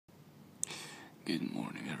Good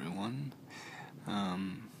morning, everyone. I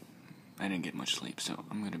didn't get much sleep, so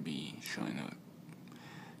I'm going to be showing a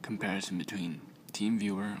comparison between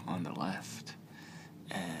Teamviewer on the left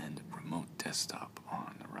and remote desktop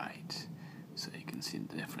on the right, so you can see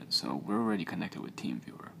the difference. So we're already connected with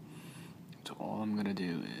Teamviewer, so all I'm going to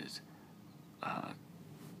do is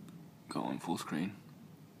go on full screen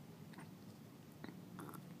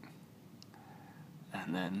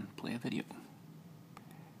and then play a video.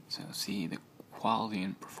 So see the quality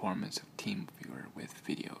and performance of Teamviewer with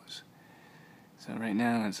videos. So right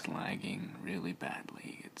now it's lagging really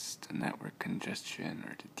badly. It's the network congestion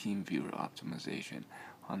or the Teamviewer optimization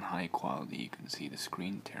on high quality. You can see the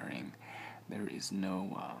screen tearing. There is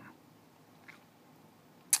no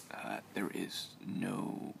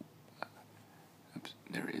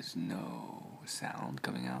sound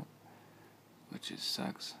coming out, which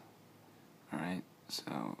sucks. Alright,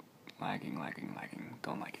 so lagging,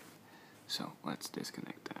 don't like it. So let's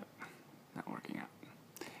disconnect that. Not working out.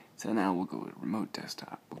 So now we'll go with remote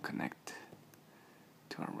desktop. We'll connect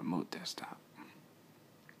to our remote desktop.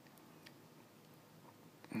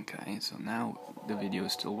 Okay, so now the video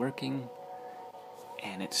is still working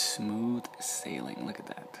and it's smooth sailing. Look at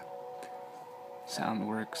that. Sound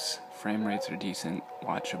works, frame rates are decent,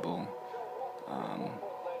 watchable,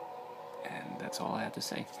 and that's all I have to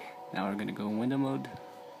say. Now we're gonna go in window mode.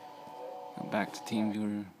 Go back to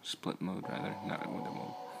Teamviewer, split mode rather, not in window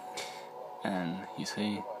mode. And you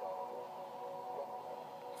see,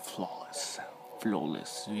 flawless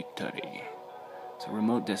victory. So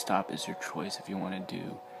remote desktop is your choice if you want to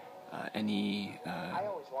do any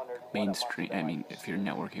mainstream, if you're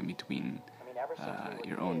networking between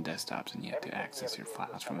your own desktops and you have to access your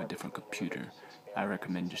files from a different computer. I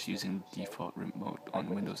recommend just using default remote on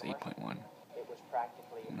Windows 8.1.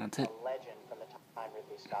 And that's it.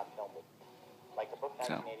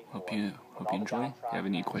 So, hope you enjoy. If you have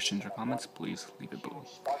any questions or comments, please leave it below.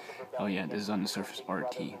 Oh yeah, this is on the Surface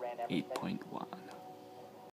RT 8.1.